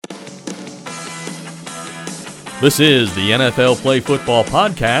This is the NFL Play Football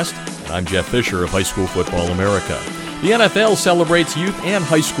Podcast, and I'm Jeff Fisher of High School Football America. The NFL celebrates youth and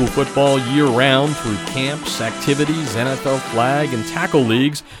high school football year-round through camps, activities, NFL flag, and tackle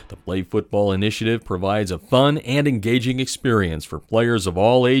leagues. The Play Football Initiative provides a fun and engaging experience for players of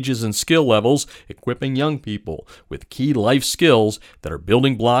all ages and skill levels, equipping young people with key life skills that are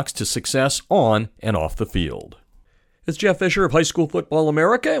building blocks to success on and off the field. It's Jeff Fisher of High School Football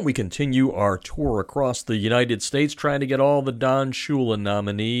America, and we continue our tour across the United States trying to get all the Don Shula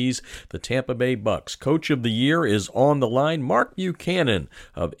nominees. The Tampa Bay Bucs Coach of the Year is on the line. Mark Buchanan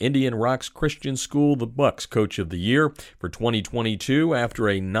of Indian Rocks Christian School, the Bucs Coach of the Year for 2022 after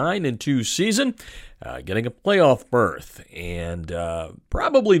a 9-2 season. Getting a playoff berth, and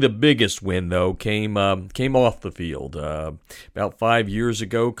probably the biggest win, though, came off the field. About 5 years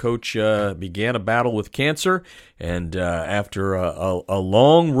ago, Coach began a battle with cancer, and after a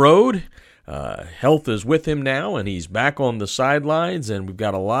long road, health is with him now, and he's back on the sidelines, and we've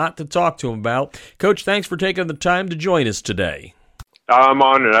got a lot to talk to him about. Coach, thanks for taking the time to join us today. I'm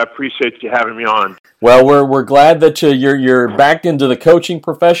honored. I appreciate you having me on. Well, we're glad that you're back into the coaching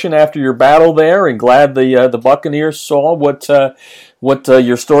profession after your battle there, and glad the Buccaneers saw what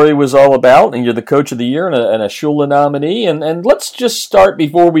your story was all about, and you're the Coach of the Year and a Shula nominee. And let's just start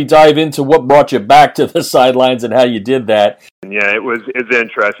before we dive into what brought you back to the sidelines and how you did that. Yeah, it's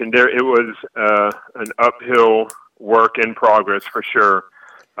interesting. It was an uphill work in progress for sure.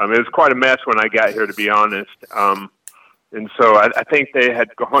 It was quite a mess when I got here, to be honest. And so I think they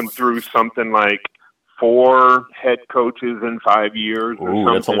had gone through something like 4 head coaches in 5 years or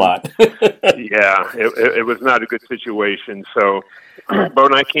something. That's a lot. Yeah, it was not a good situation. So, but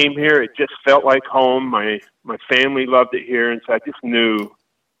when I came here, it just felt like home. My family loved it here, and so I just knew,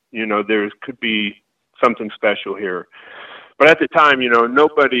 there could be something special here. But at the time,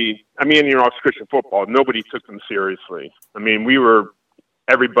 nobody, it's Christian football, nobody took them seriously. We were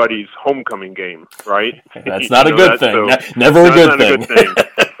everybody's homecoming game, right? That's not a good thing. Never a good thing.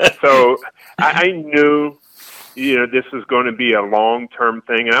 So I knew, this was going to be a long-term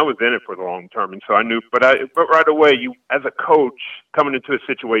thing, and I was in it for the long term, and so I knew. But right away, you as a coach coming into a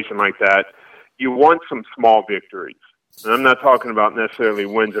situation like that, you want some small victories. And I'm not talking about necessarily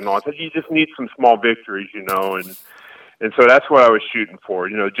wins and losses. You just need some small victories, And so that's what I was shooting for,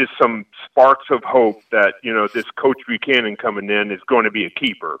 just some sparks of hope that, this Coach Buchanan coming in is going to be a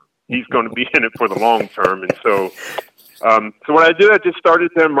keeper. He's going to be in it for the long term. And so what I did, I just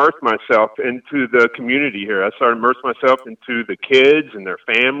started to immerse myself into the community here. I started to immerse myself into the kids and their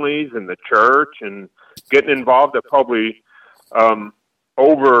families and the church and getting involved. I probably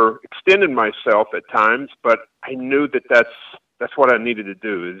overextended myself at times, but I knew that that's what I needed to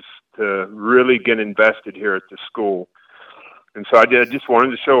do, is to really get invested here at the school. And so I just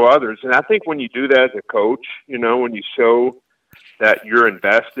wanted to show others. And I think when you do that as a coach, when you show that you're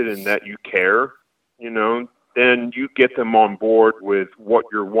invested and that you care, then you get them on board with what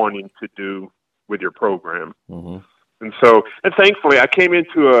you're wanting to do with your program. Mm-hmm. And so, and thankfully, I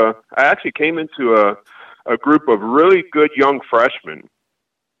actually came into a group of really good young freshmen,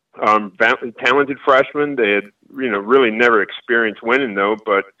 talented freshmen. They had, really never experienced winning, though,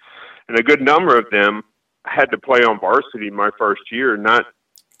 and a good number of them had to play on varsity my first year, not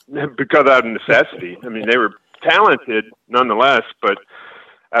because out of necessity. They were talented nonetheless, but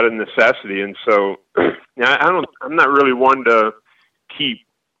out of necessity. And so, I'm not really one to keep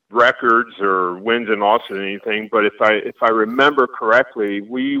records or wins and losses or anything, but if I remember correctly,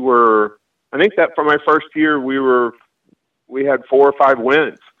 I think that for my first year, we had 4 or 5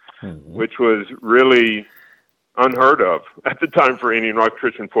 wins, mm-hmm. which was really unheard of at the time for Indian Rock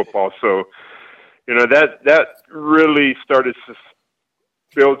Christian football. So, that really started to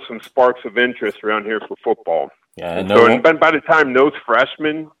build some sparks of interest around here for football. Yeah, and by the time those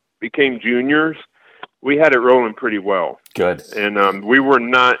freshmen became juniors, we had it rolling pretty well. Good. And we were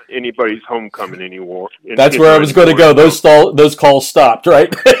not anybody's homecoming anymore. That's where I was going to go. Those calls stopped,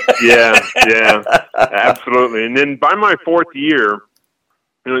 right? Yeah, absolutely. And then by my 4th year,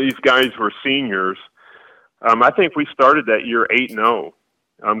 these guys were seniors. I think we started that year 8-0.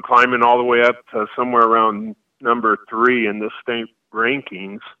 Climbing all the way up to somewhere around number 3 in the state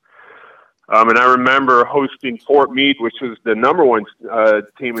rankings. And I remember hosting Fort Meade, which was the number 1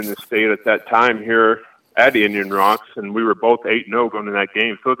 team in the state at that time here at Indian Rocks, and we were both 8-0 going to that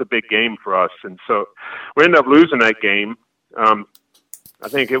game. So it was a big game for us. And so we ended up losing that game. I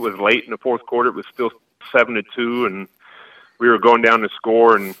think it was late in the 4th quarter. It was still 7-2, and we were going down to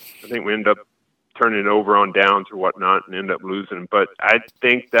score, and I think we ended up turning it over on downs or whatnot and end up losing. But I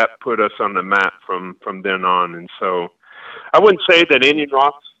think that put us on the map from then on. And so I wouldn't say that Indian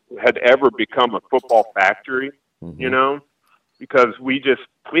Rocks had ever become a football factory. you know, because we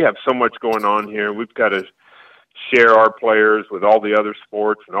have so much going on here. We've got to share our players with all the other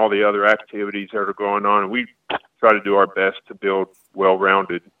sports and all the other activities that are going on. And we try to do our best to build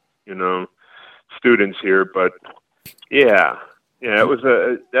well-rounded, you know, students here. But yeah, it was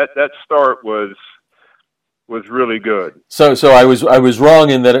that start was really good. So I was wrong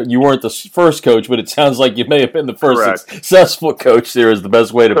in that you weren't the first coach, but it sounds like you may have been the first successful coach. There is the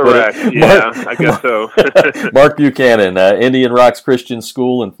best way to put it. Yeah, I guess so. Mark Buchanan, Indian Rocks Christian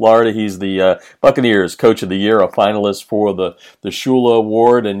School in Florida. He's the Buccaneers Coach of the Year, a finalist for the Shula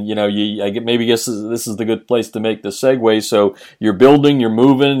Award. And you know, I guess this is the good place to make the segue. So you're building, you're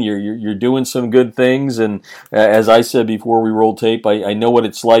moving, you're doing some good things. And as I said before we rolled tape, I know what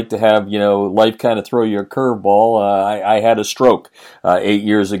it's like to have, you know, life kind of throw you a curveball. I had a stroke 8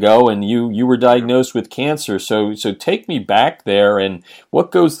 years ago, and you were diagnosed with cancer. So take me back there, and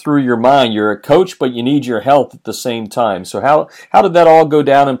what goes through your mind? You're a coach, but you need your health at the same time. So how did that all go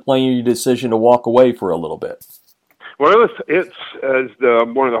down in playing your decision to walk away for a little bit? Well, it's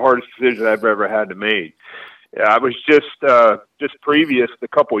one of the hardest decisions I've ever had to make. I was just previous a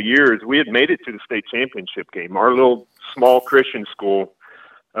couple of years, we had made it to the state championship game. Our little small Christian school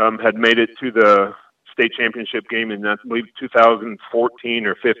had made it to the state championship game in, I believe, 2014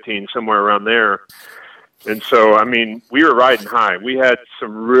 or 15, somewhere around there. And so, I mean, we were riding high. We had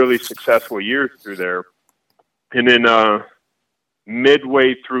some really successful years through there. And then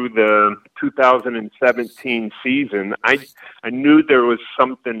midway through the 2017 season, I knew there was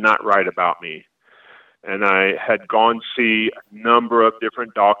something not right about me. And I had gone see a number of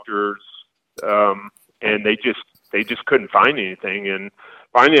different doctors, and they just couldn't find anything. And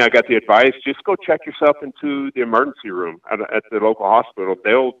finally, I got the advice, just go check yourself into the emergency room at the local hospital.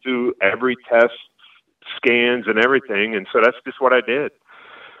 They'll do every test, scans, and everything. And so that's just what I did.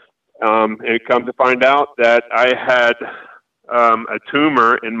 And it comes to find out that I had a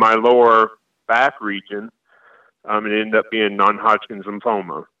tumor in my lower back region. It ended up being non-Hodgkin's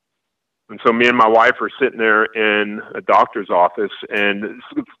lymphoma. And so me and my wife were sitting there in a doctor's office, and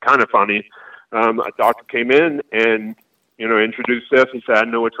it's kind of funny. A doctor came in and, you know, introduced us. He said, I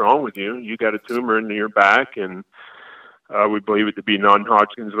know what's wrong with you. You got a tumor in your back, and we believe it to be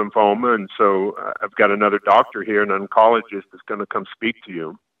non-Hodgkin's lymphoma. And so I've got another doctor here, an oncologist, that's going to come speak to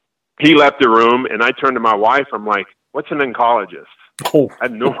you. He left the room, and I turned to my wife. I'm like, what's an oncologist? I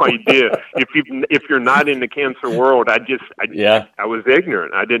had no idea. If you're not in the cancer world, I was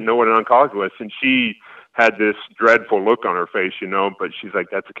ignorant. I didn't know what an oncologist was. And she had this dreadful look on her face, you know, but she's like,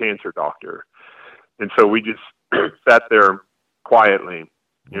 that's a cancer doctor. And so we just sat there quietly,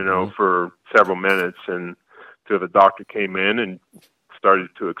 you know, for several minutes, and till the doctor came in and started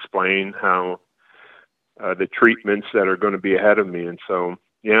to explain how the treatments that are going to be ahead of me. And so,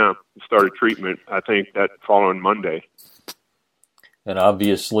 yeah, started treatment, I think, that following Monday. And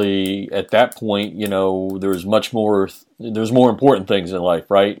obviously, at that point, you know, there's more important things in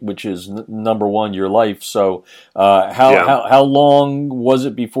life, right? Which is number one, your life. So, how long was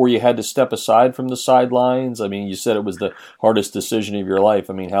it before you had to step aside from the sidelines? I mean, you said it was the hardest decision of your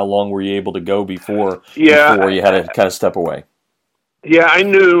life. I mean, how long were you able to go before you had to kind of step away? Yeah, I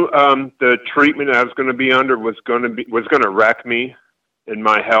knew the treatment I was going to be under was going to wreck me in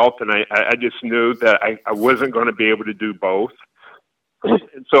my health, and I just knew that I wasn't going to be able to do both.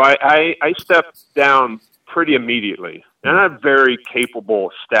 And so I stepped down pretty immediately. And I had a very capable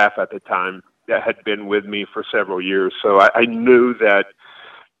staff at the time that had been with me for several years. So I knew that,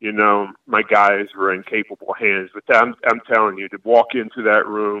 you know, my guys were in capable hands. But I'm telling you, to walk into that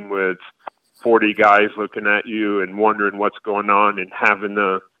room with 40 guys looking at you and wondering what's going on and having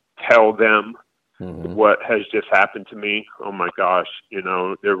to tell them what has just happened to me, oh my gosh, you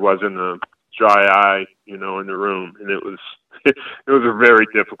know, there wasn't a dry eye, you know, in the room. And it was very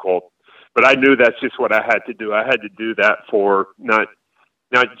difficult, but I knew that's just what I had to do. I had to do that for not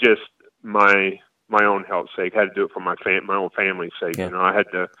just my own health's sake. I had to do it for my own family's sake. Yeah. You know, I had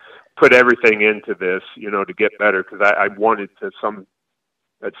to put everything into this, you know, to get better, because I wanted to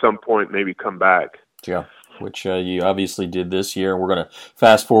at some point maybe come back. Yeah, which you obviously did this year. We're going to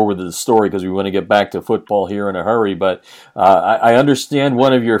fast forward to the story because we want to get back to football here in a hurry. But I understand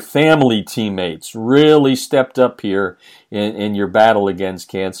one of your family teammates really stepped up here in your battle against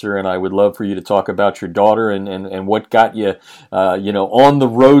cancer, and I would love for you to talk about your daughter and what got you, on the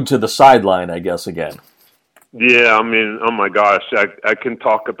road to the sideline, I guess, again. Yeah, I mean, oh my gosh, I can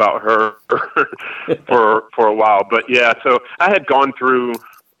talk about her for a while. But yeah, so I had gone through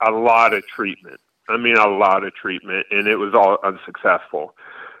a lot of treatment. I mean, a lot of treatment, and it was all unsuccessful.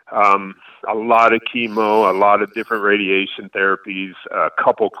 a lot of chemo, a lot of different radiation therapies, a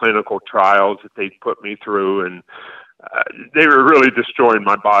couple clinical trials that they put me through, and they were really destroying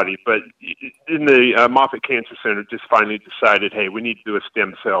my body. But in the Moffitt Cancer Center just finally decided, hey, we need to do a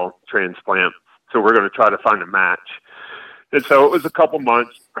stem cell transplant. So we're going to try to find a match. And so it was a couple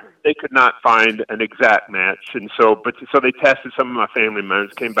months. They could not find an exact match. And so they tested some of my family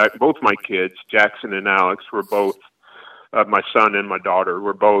members, came back. Both my kids, Jackson and Alex, were both, my son and my daughter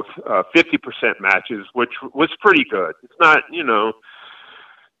were both 50% matches, which was pretty good. It's not,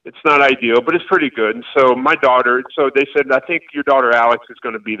 it's not ideal, but it's pretty good. And so my daughter, so they said, I think your daughter Alex is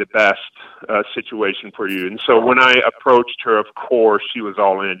going to be the best situation for you. And so when I approached her, of course, she was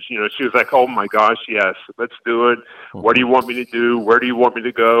all in. She was like, oh my gosh, yes, let's do it. What do you want me to do? Where do you want me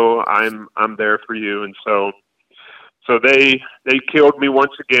to go? I'm there for you. And so they killed me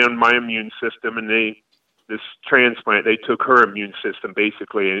once again, my immune system, and this transplant, they took her immune system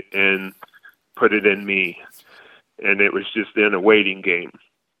basically and put it in me. And it was just then a waiting game.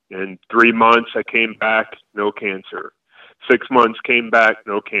 In 3 months, I came back, no cancer. 6 months, came back,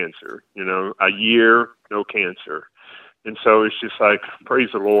 no cancer. A year, no cancer. And so it's just like, praise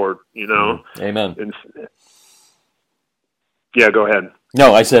the Lord, Amen. And, yeah, go ahead.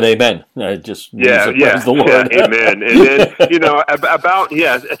 No, I said amen. Praise the Lord. Yeah, amen. And then,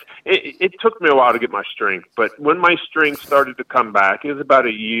 it took me a while to get my strength. But when my strength started to come back, it was about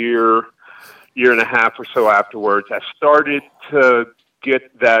a year and a half or so afterwards, I started to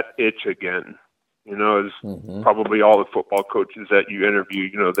get that itch again. As probably all the football coaches that you interview,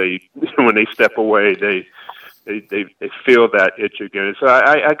 they when they step away, they feel that itch again. So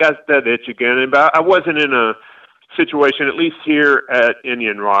I got that itch again, but I wasn't in a situation, at least here at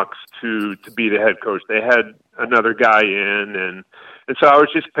Indian Rocks, to be the head coach. They had another guy in, and so I was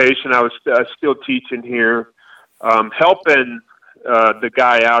just patient. I was still teaching here, helping the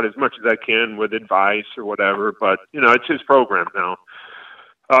guy out as much as I can with advice or whatever. But it's his program now.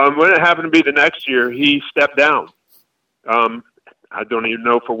 When it happened to be the next year, he stepped down. I don't even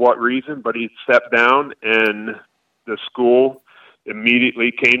know for what reason, but he stepped down, and the school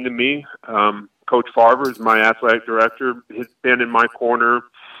immediately came to me. Coach Farber is my athletic director. He's been in my corner.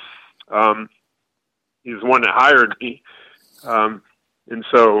 He's the one that hired me. And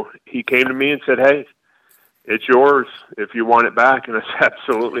so he came to me and said, hey, it's yours if you want it back. And I said,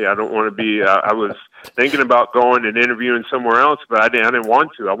 absolutely. I don't want to be, I was thinking about going and interviewing somewhere else, but I didn't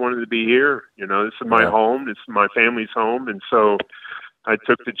want to. I wanted to be here. This is my home. This is my family's home. And so I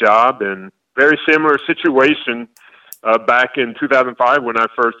took the job, and very similar situation back in 2005 when I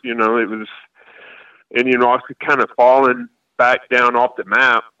first, it was Indian Rocks kind of fallen back down off the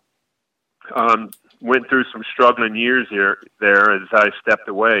map. Went through some struggling years there as I stepped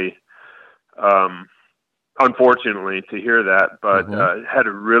away. Unfortunately, to hear that, but had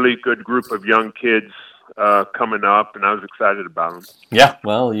a really good group of young kids coming up, and I was excited about them. Yeah,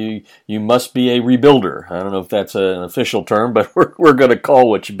 well, you must be a rebuilder. I don't know if that's an official term, but we're going to call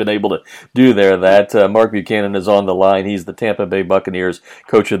what you've been able to do there that. Mark Buchanan is on the line. He's the Tampa Bay Buccaneers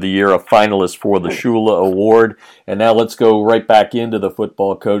Coach of the Year, a finalist for the Shula Award. And now let's go right back into the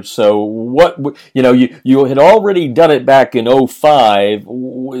football coach. So what, you had already done it back in 2005.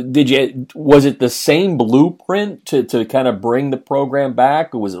 Was it the same blueprint to kind of bring the program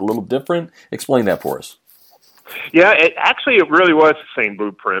back, or was it a little different? Explain that for us. Yeah, it really was the same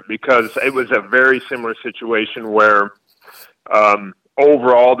blueprint, because it was a very similar situation where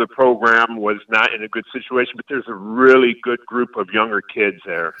overall the program was not in a good situation, but there's a really good group of younger kids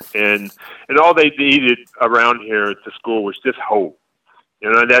there. And all they needed around here at the school was just hope.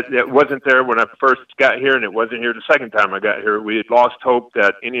 That wasn't there when I first got here, and it wasn't here the second time I got here. We had lost hope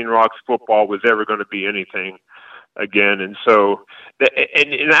that Indian Rocks football was ever going to be anything again. And so,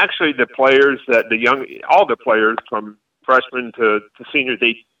 and actually the players all the players from freshmen to seniors,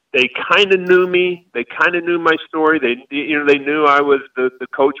 they kind of knew me. They kind of knew my story. They knew I was the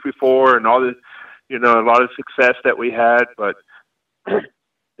coach before, and all this, a lot of success that we had, but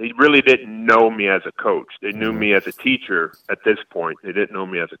they really didn't know me as a coach. They knew me as a teacher at this point. They didn't know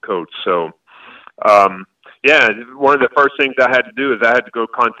me as a coach. So, one of the first things I had to do is I had to go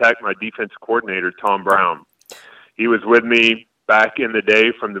contact my defensive coordinator, Tom Brown. He was with me back in the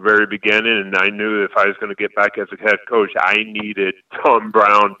day from the very beginning, and I knew if I was going to get back as a head coach, I needed Tom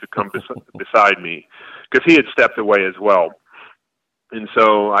Brown to come beside me, because he had stepped away as well. And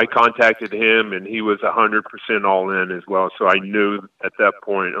so I contacted him, and he was 100% all in as well. So I knew at that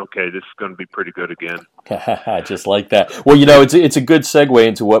point, okay, this is going to be pretty good again. Just like that. Well, it's a good segue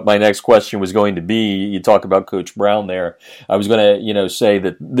into what my next question was going to be. You talk about Coach Brown there. I was going to, say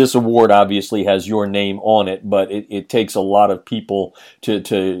that this award obviously has your name on it, but it takes a lot of people to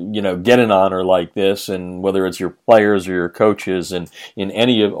get an honor like this, and whether it's your players or your coaches, and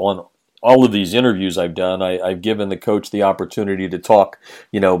on all of these interviews I've done, I've given the coach the opportunity to talk,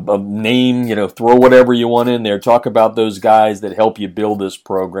 a name, throw whatever you want in there, talk about those guys that help you build this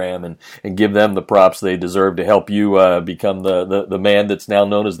program, and give them the props they deserve to help you become the man that's now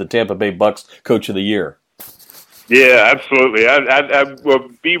known as the Tampa Bay Bucs Coach of the Year. Yeah, absolutely. I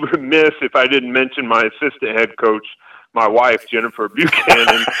would be remiss if I didn't mention my assistant head coach, my wife, Jennifer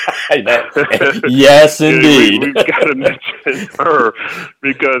Buchanan. Yes, indeed. We've got to mention her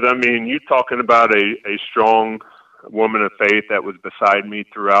because, you're talking about a strong woman of faith that was beside me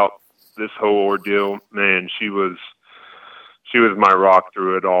throughout this whole ordeal. Man, she was my rock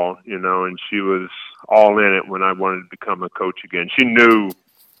through it all, and she was all in it when I wanted to become a coach again. She knew,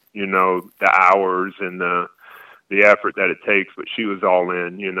 the hours and the effort that it takes, but she was all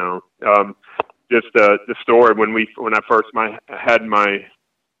in, Just the story when I first had my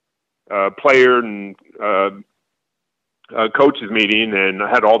player and coaches meeting, and I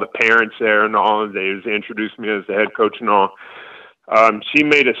had all the parents there and all. They introduced me as the head coach and all. She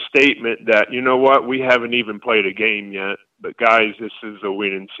made a statement that, we haven't even played a game yet, but guys, this is a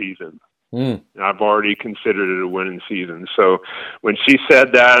winning season. I've already considered it a winning season. So when she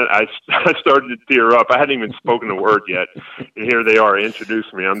said that, I started to tear up. I hadn't even spoken a word yet, and here they are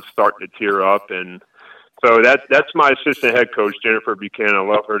introducing me. I'm starting to tear up, and so that's my assistant head coach, Jennifer Buchanan. I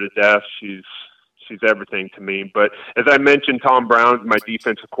love her to death. She's everything to me. But as I mentioned, Tom Brown's my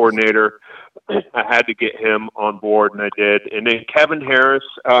defensive coordinator. I had to get him on board, and I did. And then Kevin Harris.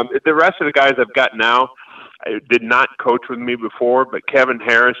 The rest of the guys I've got now did not coach with me before, but Kevin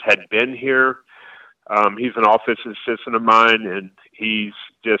Harris had been here. He's an offensive assistant of mine, and he's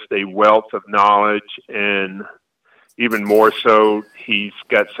just a wealth of knowledge, and even more so, he's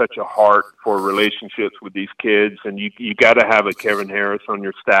got such a heart for relationships with these kids, and you got to have a Kevin Harris on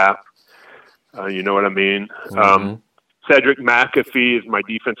your staff. You know what I mean? Mm-hmm. Cedric McAfee is my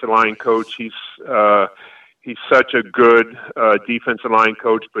defensive line coach. He's such a good defensive line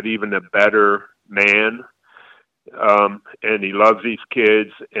coach, but even a better man. And he loves these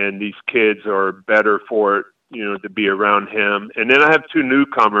kids, and these kids are better for it, to be around him. And then I have two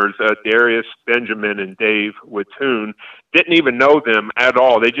newcomers, Darius Benjamin and Dave Wittoon. Didn't even know them at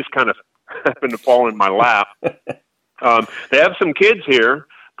all. They just kind of happened to fall in my lap. They have some kids here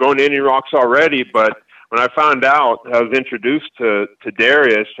going to Indian Rocks already, but when I found out, I was introduced to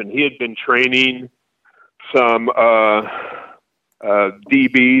Darius, and he had been training some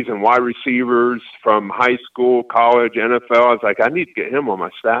DBs and wide receivers from high school, college, NFL. I was like, I need to get him on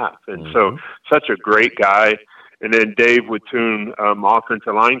my staff. And so such a great guy. And then Dave Wittoon,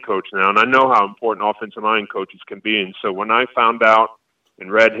 offensive line coach now. And I know how important offensive line coaches can be. And so when I found out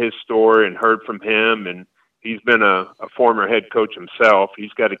and read his story and heard from him, and he's been a former head coach himself.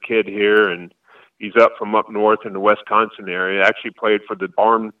 He's got a kid here, and he's up north in the Wisconsin area. Actually played for the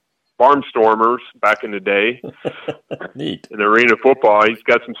Barnstormers back in the day. Neat. In arena football. He's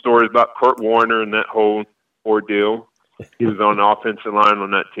got some stories about Kurt Warner and that whole ordeal. He was on the offensive line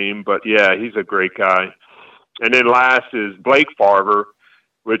on that team. But, yeah, he's a great guy. And then last is Blake Farver,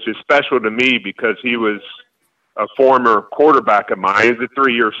 which is special to me because he was a former quarterback of mine. He was a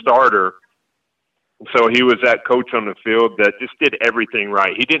 3-year starter. So he was that coach on the field that just did everything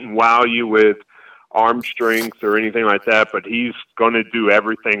right. He didn't wow you with arm strength or anything like that, but he's going to do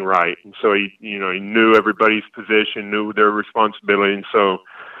everything right. And so he knew everybody's position, knew their responsibility. And so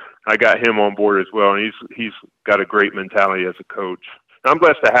I got him on board as well. And he's got a great mentality as a coach. And I'm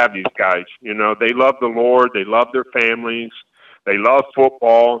blessed to have these guys. They love the Lord. They love their families. They love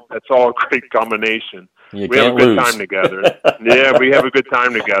football. That's all a great combination. We have a good time together. Yeah, we have a good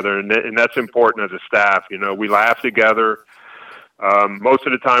time together, and that's important as a staff. We laugh together. Most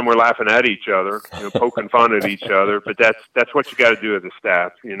of the time, we're laughing at each other, poking fun at each other. But that's what you got to do as a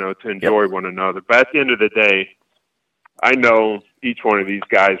staff, to enjoy one another. But at the end of the day, I know each one of these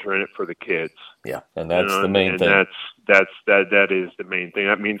guys are in it for the kids. Yeah, and that's the main thing. That is the main thing.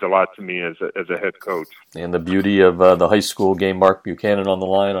 That means a lot to me as a head coach. And the beauty of the high school game, Mark Buchanan on the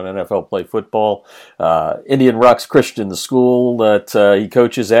line on NFL Play Football. Indian Rocks Christian, the school that he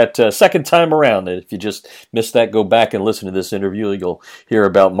coaches at, second time around. And if you just missed that, go back and listen to this interview. You'll hear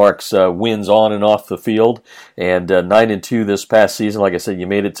about Mark's wins on and off the field. And 9-2 this past season. Like I said, you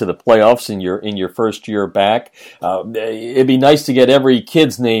made it to the playoffs in your first year back. It'd be nice to get every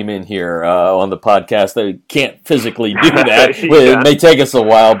kid's name in here on the podcast. They can't physically do that. Yeah. It may take us a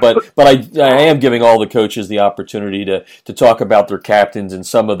while, but I am giving all the coaches the opportunity to talk about their captains and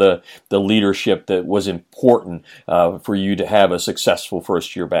some of the leadership that was important for you to have a successful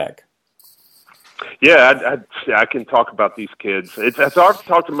first year back. Yeah, I can talk about these kids. It's hard to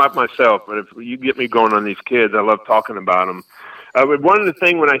talk about myself, but if you get me going on these kids, I love talking about them. One of the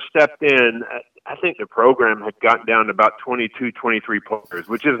things when I stepped in, I think the program had gotten down to about 22, 23 players,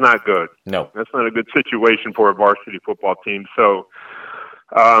 which is not good. No. That's not a good situation for a varsity football team. So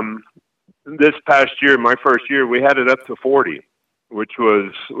this past year, my first year, we had it up to 40, which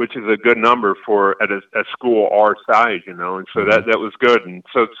is a good number for at a school our size, and so that was good. And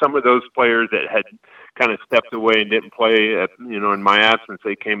so some of those players that had kind of stepped away and didn't play, in my absence,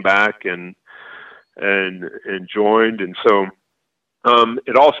 they came back and joined, and so.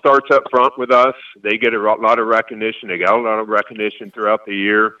 It all starts up front with us. They get a lot of recognition. They got a lot of recognition throughout the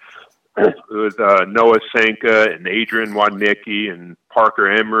year with Noah Sanka and Adrian Wadnicki and Parker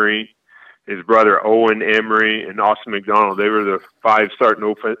Emery, his brother Owen Emery, and Austin McDonald. They were the 5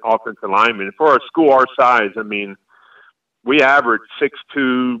 starting offensive linemen. And for our school our size, we average 6'2",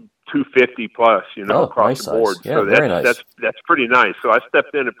 250 plus, across nice the board. Size. Yeah, so very nice. That's pretty nice. So I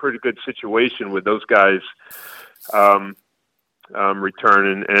stepped in a pretty good situation with those guys.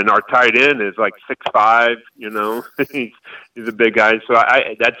 Return and our tight end is like 6'5", he's a big guy. So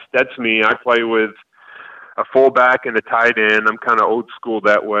that's me. I play with a fullback and a tight end. I'm kind of old school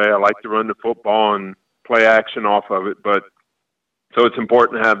that way. I like to run the football and play action off of it. But so it's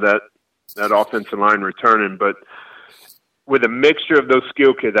important to have that offensive line returning. But with a mixture of those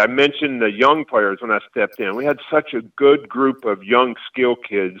skill kids, I mentioned the young players when I stepped in. We had such a good group of young skill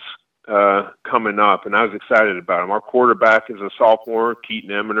kids coming up, and I was excited about him. Our quarterback is a sophomore, Keaton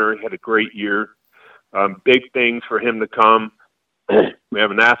Eminer. He had a great year. Big things for him to come. We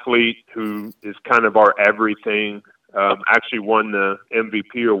have an athlete who is kind of our everything. Actually won the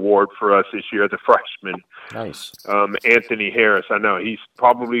MVP award for us this year as a freshman. Nice. Anthony Harris. I know he's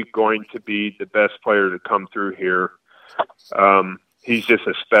probably going to be the best player to come through here. He's just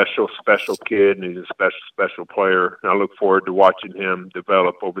a special kid, and he's a special player. And I look forward to watching him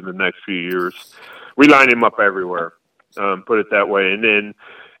develop over the next few years. We line him up everywhere, put it that way. And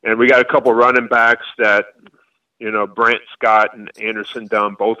we got a couple running backs that, Brent Scott and Anderson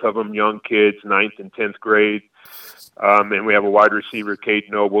Dunn, both of them young kids, 9th and 10th grade. And we have a wide receiver, Cade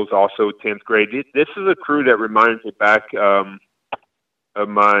Nobles, also 10th grade. This is a crew that reminds me back of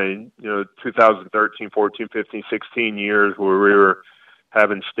my, 2013, 14, 15, 16 years where we were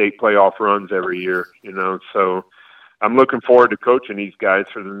having state playoff runs every year, so I'm looking forward to coaching these guys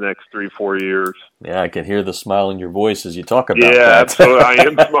for the next 3-4 years. Yeah, I can hear the smile in your voice as you talk about that. Yeah, absolutely. I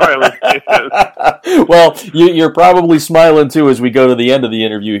am smiling. Well, you're probably smiling too as we go to the end of the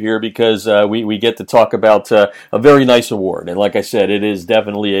interview here because we get to talk about a very nice award. And like I said, it is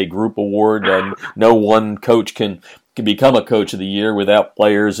definitely a group award, and no one coach can become a coach of the year without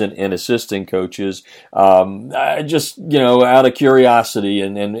players and assistant coaches. Just, out of curiosity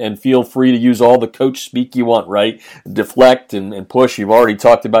and feel free to use all the coach speak you want, right? Deflect and push. You've already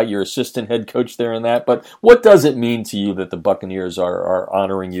talked about your assistant head coach there and that, but what does it mean to you that the Buccaneers are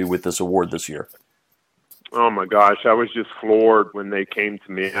honoring you with this award this year? Oh my gosh, I was just floored when they came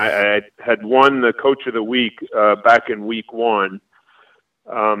to me. I had won the coach of the week back in week 1.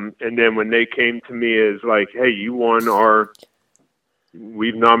 And then when they came to me as like, hey, you won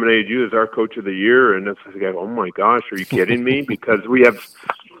we've nominated you as our coach of the year. And it's like, oh my gosh, are you kidding me? Because we have,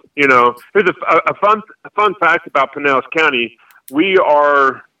 here's a fun fact about Pinellas County.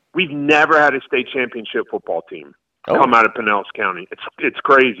 We've never had a state championship football team come out of Pinellas County. It's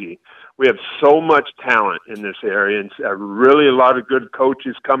crazy. We have so much talent in this area, and really a lot of good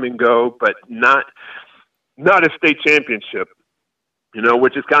coaches come and go, but not a state championship.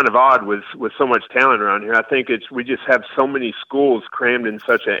 Which is kind of odd with so much talent around here. I think we just have so many schools crammed in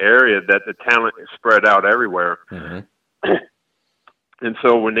such an area that the talent is spread out everywhere. Mm-hmm. And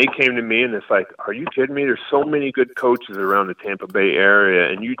so when they came to me and it's like, are you kidding me? There's so many good coaches around the Tampa Bay area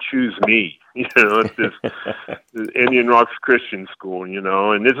and you choose me. It's this Indian Rocks Christian School,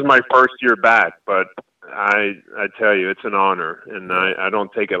 and this is my first year back, but I tell you, it's an honor, and I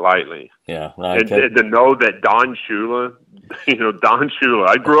don't take it lightly. Yeah. And to know that Don Shula,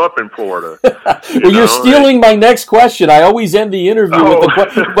 I grew up in Florida. You're stealing my next question. I always end the interview with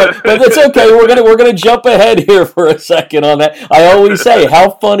the but it's okay. We're gonna jump ahead here for a second on that. I always say, how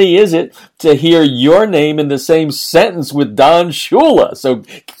funny is it to hear your name in the same sentence with Don Shula? So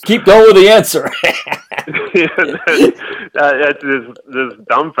keep going with the answer. That just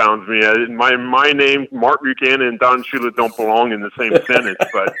dumbfounds me. My name, Mark Buchanan, and Don Shula don't belong in the same sentence,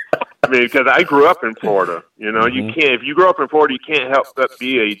 but. I mean, because I grew up in Florida, you can't, if you grow up in Florida, you can't help but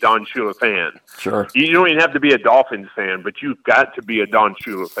be a Don Shula fan. Sure. You don't even have to be a Dolphins fan, but you've got to be a Don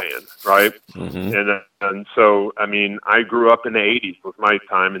Shula fan, right? Mm-hmm. And so, I mean, I grew up in the 80s was my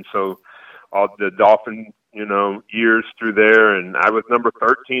time, and so all the Dolphin, years through there, and I was number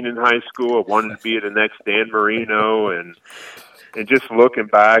 13 in high school. I wanted to be the next Dan Marino, and just looking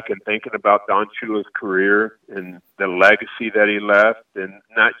back and thinking about Don Shula's career and the legacy that he left, and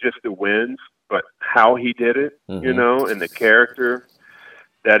not just the wins, but how he did it, and the character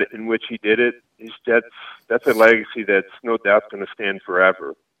that in which he did it, that's a legacy that's no doubt going to stand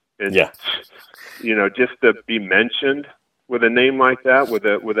forever. And, just to be mentioned with a name like that, with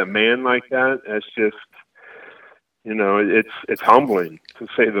a man like that, that's just, it's humbling, to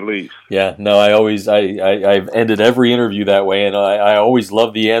say the least. Yeah, no, I've ended every interview that way, and I always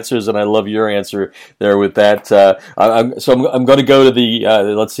love the answers, and I love your answer there with that. I'm going to go to the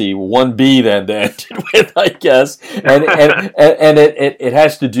let's see, 1B then to end it with, I guess, and it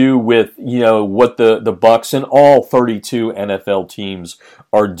has to do with what the Bucs and all 32 NFL teams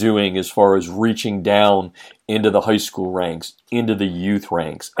are doing as far as reaching down into the high school ranks, into the youth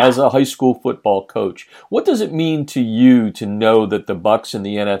ranks. As a high school football coach, what does it mean to you to know that the Bucs and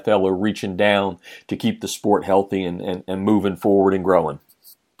the NFL are reaching down to keep the sport healthy and moving forward and growing?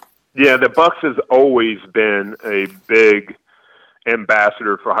 Yeah, the Bucs has always been a big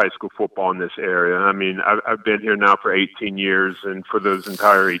ambassador for high school football in this area. I mean, I've been here now for 18 years, and for those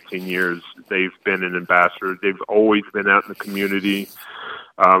entire 18 years, they've been an ambassador. They've always been out in the community.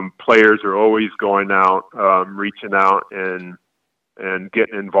 Players are always going out, reaching out and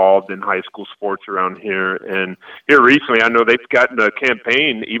getting involved in high school sports around here. And here recently, I know they've gotten a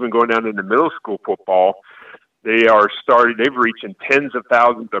campaign, even going down into middle school football. They've reaching tens of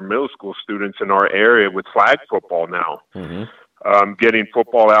thousands of middle school students in our area with flag football now. Mm-hmm. Getting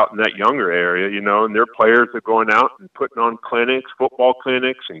football out in that younger area, and their players are going out and putting on clinics, football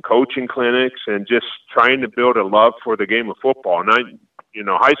clinics and coaching clinics, and just trying to build a love for the game of football. And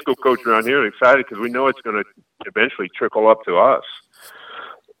high school coach around here are excited because we know it's going to eventually trickle up to us.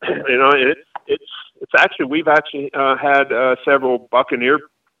 It's actually, we've actually had several Buccaneer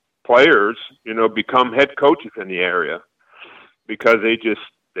players, become head coaches in the area because they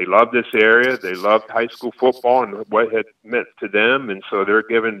love this area. They love high school football and what it meant to them. And so they're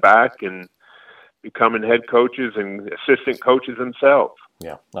giving back and becoming head coaches and assistant coaches themselves.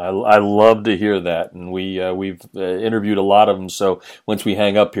 Yeah, I love to hear that, and we've interviewed a lot of them. So once we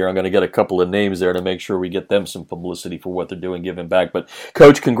hang up here, I'm going to get a couple of names there to make sure we get them some publicity for what they're doing, giving back. But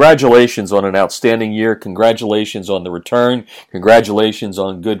Coach, congratulations on an outstanding year. Congratulations on the return. Congratulations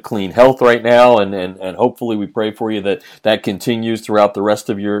on good, clean health right now, and hopefully we pray for you that continues throughout the rest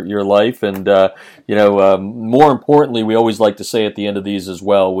of your life. And more importantly, we always like to say at the end of these as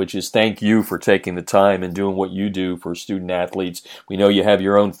well, which is thank you for taking the time and doing what you do for student athletes. We know you have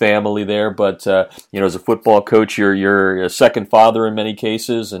your own family there, but as a football coach, you're a second father in many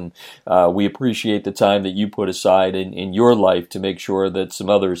cases, and we appreciate the time that you put aside in your life to make sure that some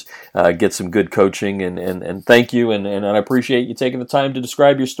others get some good coaching, and thank you, and I appreciate you taking the time to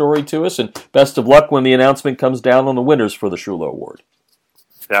describe your story to us, and best of luck when the announcement comes down on the winners for the Shula Award.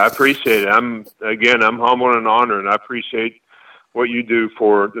 Yeah, I appreciate it. I'm humbled and honored, and I appreciate what you do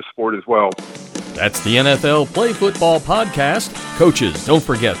for the sport as well. That's the NFL Play Football Podcast. Coaches, don't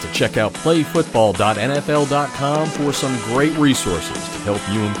forget to check out playfootball.nfl.com for some great resources to help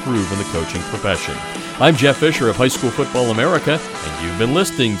you improve in the coaching profession. I'm Jeff Fisher of High School Football America, and you've been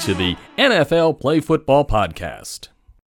listening to the NFL Play Football Podcast.